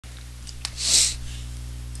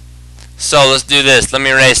So let's do this. Let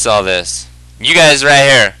me erase all this. You guys right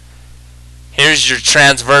here. Here's your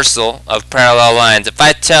transversal of parallel lines. If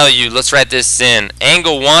I tell you, let's write this in.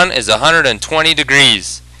 Angle 1 is 120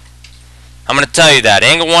 degrees. I'm going to tell you that.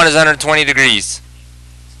 Angle 1 is 120 degrees.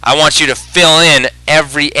 I want you to fill in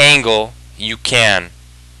every angle you can.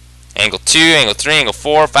 Angle 2, angle 3, angle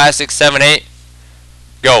 4, 5, 6, 7, 8.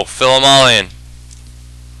 Go. Fill them all in.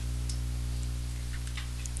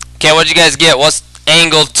 Okay, what'd you guys get? What's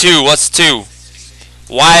angle 2? What's 2?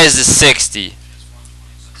 Why is it 60?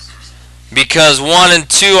 Because 1 and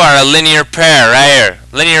 2 are a linear pair right here.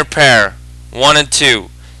 Linear pair. 1 and 2.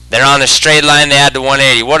 They're on a straight line. They add to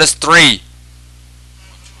 180. What is 3?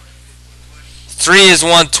 3 is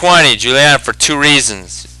 120, Juliana, for two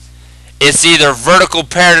reasons. It's either vertical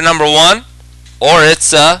pair to number 1 or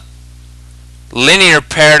it's a linear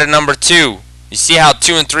pair to number 2. You see how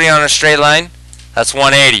 2 and 3 are on a straight line? That's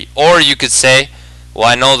 180. Or you could say, well,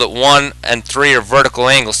 I know that 1 and 3 are vertical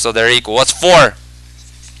angles, so they're equal. What's 4?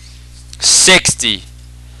 60.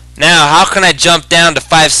 Now, how can I jump down to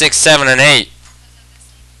 5, 6, 7, and 8?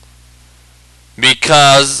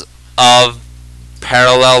 Because of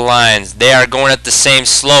parallel lines. They are going at the same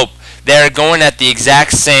slope. They are going at the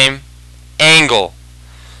exact same angle.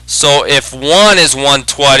 So if 1 is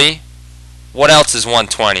 120, what else is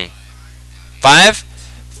 120? 5?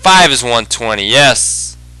 5 is 120,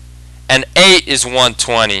 yes. And 8 is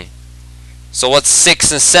 120. So what's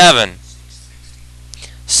 6 and 7?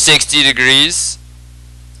 60 degrees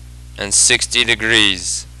and 60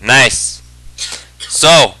 degrees. Nice.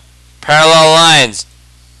 So, parallel lines.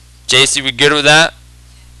 JC, we good with that?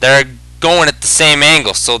 They're going at the same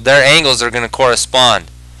angle, so their angles are going to correspond.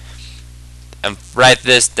 And write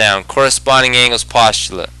this down. Corresponding angles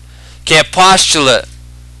postulate. Okay, a postulate.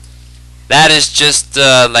 That is just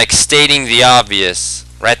like stating the obvious.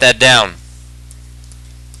 Write that down.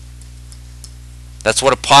 That's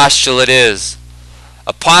what a postulate is.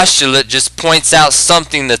 A postulate just points out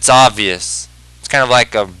something that's obvious. It's kind of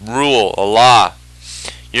like a rule, a law.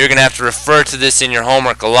 You're going to have to refer to this in your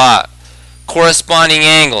homework a lot. Corresponding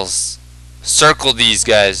angles. Circle these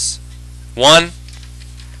guys. 1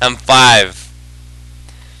 and 5.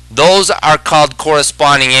 Those are called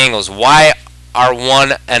corresponding angles. Why are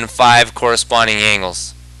 1 and 5 corresponding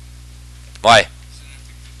angles? Why?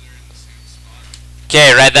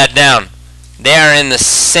 Okay, write that down. They are in the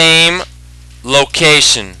same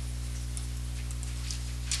location.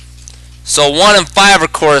 So 1 and 5 are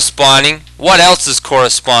corresponding. What else is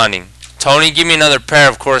corresponding? Tony, give me another pair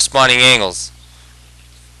of corresponding angles.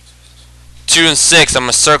 2 and 6. I'm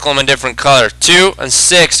going to circle them in different color. 2 and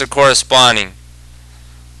 6 are corresponding.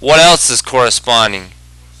 What else is corresponding?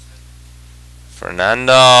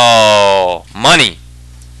 Fernando. Money.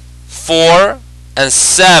 4 and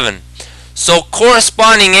 7. So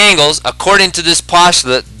corresponding angles, according to this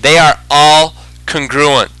postulate, they are all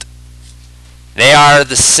congruent. They are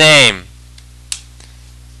the same.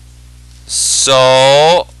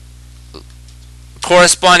 So,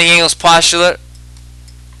 corresponding angles postulate,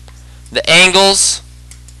 the angles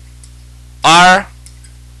are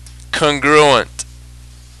congruent.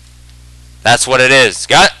 That's what it is.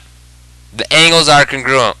 Got it? The angles are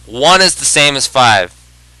congruent. 1 is the same as 5.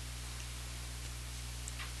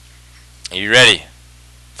 Are you ready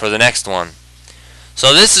for the next one?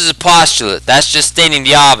 So this is a postulate. That's just stating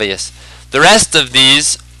the obvious. The rest of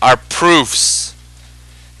these are proofs.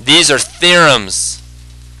 These are theorems.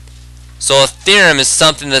 So a theorem is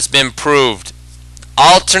something that's been proved.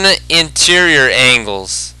 Alternate interior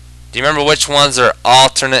angles. Do you remember which ones are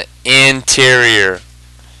alternate interior?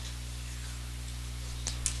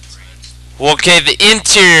 Well, okay, the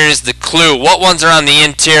interior is the clue. What ones are on the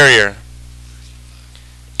interior?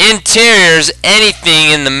 Interior is anything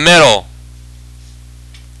in the middle.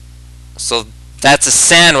 So that's a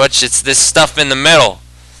sandwich. It's this stuff in the middle.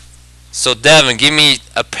 So Devin, give me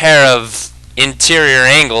a pair of interior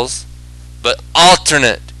angles, but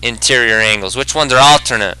alternate interior angles. Which ones are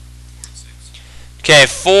alternate? Okay,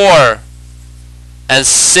 4 and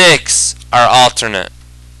 6 are alternate.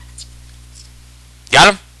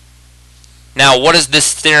 Got them? Now, what is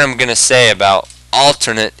this theorem going to say about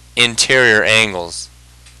alternate interior angles?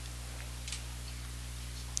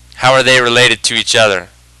 How are they related to each other?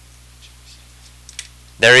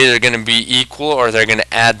 They're either going to be equal or they're going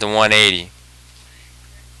to add the 180.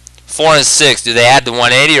 4 and 6, do they add the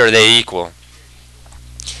 180 or are they equal?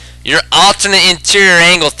 Your alternate interior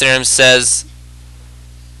angle theorem says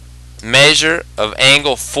measure of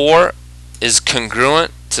angle 4 is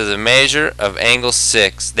congruent to the measure of angle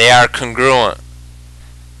 6. They are congruent.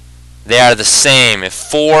 They are the same. If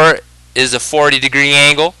 4 is a 40-degree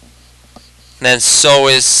angle, then so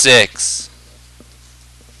is 6.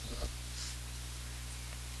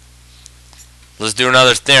 Let's do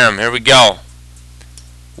another theorem. Here we go.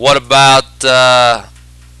 What about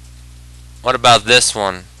this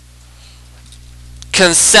one?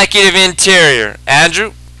 Consecutive interior.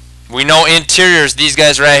 Andrew, we know interior is these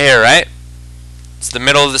guys right here, right? It's the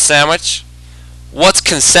middle of the sandwich. What's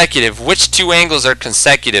consecutive? Which two angles are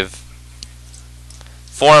consecutive?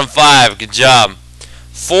 4 and 5. Good job.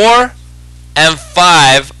 4 and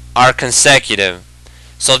 5 are consecutive.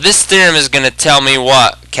 So this theorem is going to tell me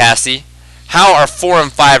what, Cassie? How are 4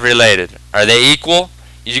 and 5 related? Are they equal?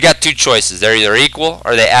 You got two choices. They're either equal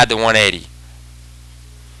or they add to 180.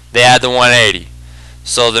 They add to 180.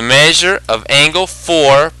 So the measure of angle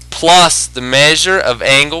 4 plus the measure of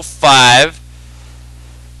angle 5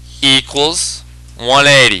 equals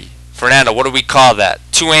 180. Fernando, what do we call that?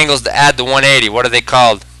 Two angles to add to 180. What are they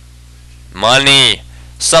called? Money.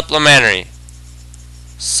 Supplementary.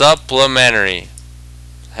 Supplementary.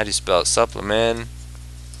 How do you spell it? Supplementary.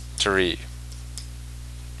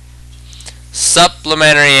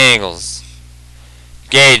 Supplementary angles.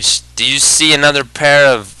 Gage, do you see another pair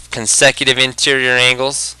of consecutive interior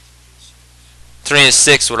angles? 3 and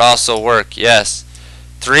 6 would also work, yes.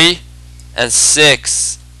 3 and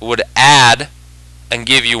 6 would add and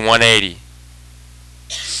give you 180.